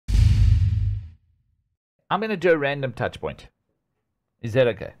I'm going to do a random touch point. Is that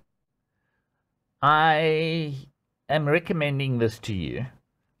okay? I am recommending this to you,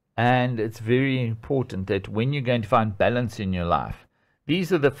 and it's very important that when you're going to find balance in your life,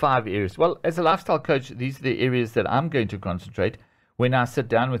 these are the 5 areas. Well, as a lifestyle coach, these are the areas that I'm going to concentrate when I sit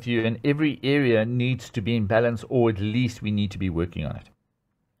down with you, and every area needs to be in balance, or at least we need to be working on it.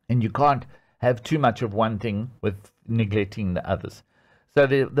 And you can't have too much of one thing with neglecting the others. So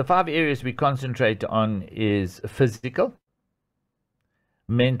the 5 areas we concentrate on is physical,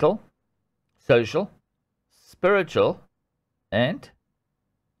 mental, social, spiritual, and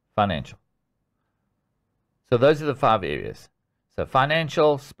financial. So those are the 5 areas. So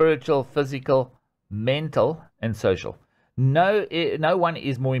financial, spiritual, physical, mental, and social. No one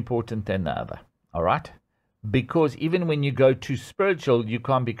is more important than the other. All right? Because even when you go to spiritual, you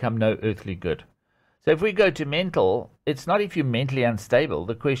can't become no earthly good. So if we go to mental, it's not if you're mentally unstable.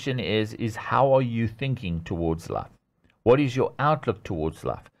 The question is how are you thinking towards life? What is your outlook towards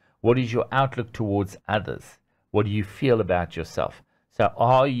life? What is your outlook towards others? What do you feel about yourself? So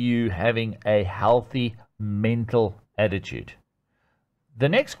are you having a healthy mental attitude? The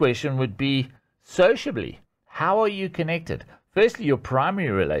next question would be sociably. How are you connected? Firstly, your primary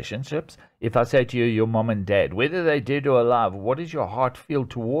relationships. If I say to you, your mom and dad, whether they're dead or alive, what does your heart feel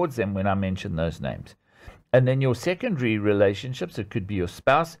towards them when I mention those names? And then your secondary relationships, it could be your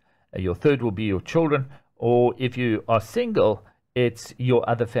spouse, your third will be your children, or if you are single, it's your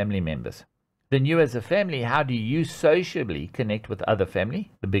other family members. Then you as a family, how do you sociably connect with other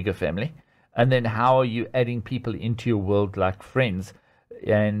family, the bigger family? And then how are you adding people into your world like friends,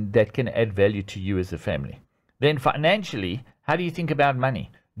 and that can add value to you as a family? Then financially, how do you think about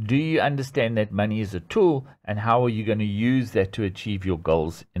money? Do you understand that money is a tool, and how are you going to use that to achieve your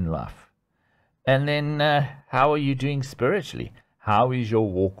goals in life? And then how are you doing spiritually? How is your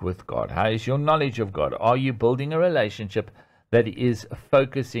walk with God? How is your knowledge of God? Are you building a relationship that is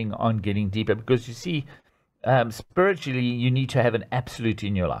focusing on getting deeper? Because you see, spiritually, you need to have an absolute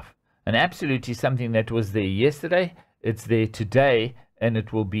in your life. An absolute is something that was there yesterday, it's there today, and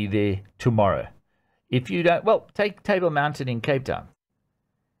it will be there tomorrow. If you don't, well, take Table Mountain in Cape Town.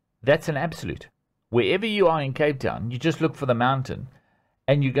 That's an absolute. Wherever you are in Cape Town, you just look for the mountain,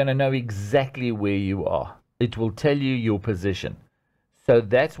 and you're going to know exactly where you are. It will tell you your position. So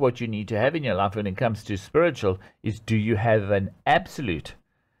that's what you need to have in your life when it comes to spiritual, is do you have an absolute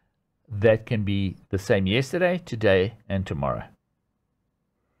that can be the same yesterday, today, and tomorrow?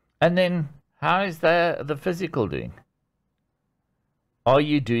 And then how is the physical doing? Are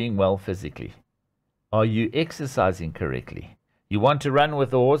you doing well physically? Are you exercising correctly? You want to run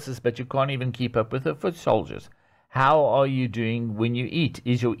with the horses, but you can't even keep up with the foot soldiers. How are you doing when you eat?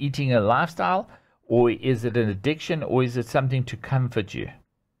 Is your eating a lifestyle, or is it an addiction, or is it something to comfort you?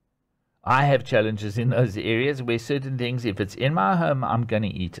 I have challenges in those areas where certain things, if it's in my home, I'm going to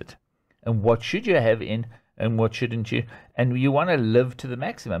eat it. And what should you have in, and what shouldn't you? And you want to live to the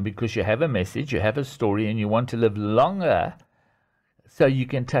maximum because you have a message, you have a story, and you want to live longer so you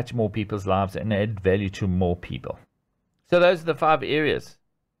can touch more people's lives and add value to more people. So those are the 5 areas: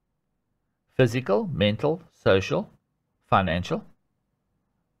 physical, mental, social, financial,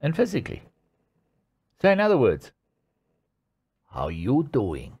 and physically. So in other words, how you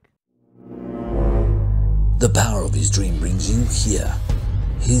doing? The power of his dream brings you here.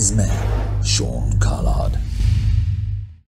 HISMAN Sean Collard.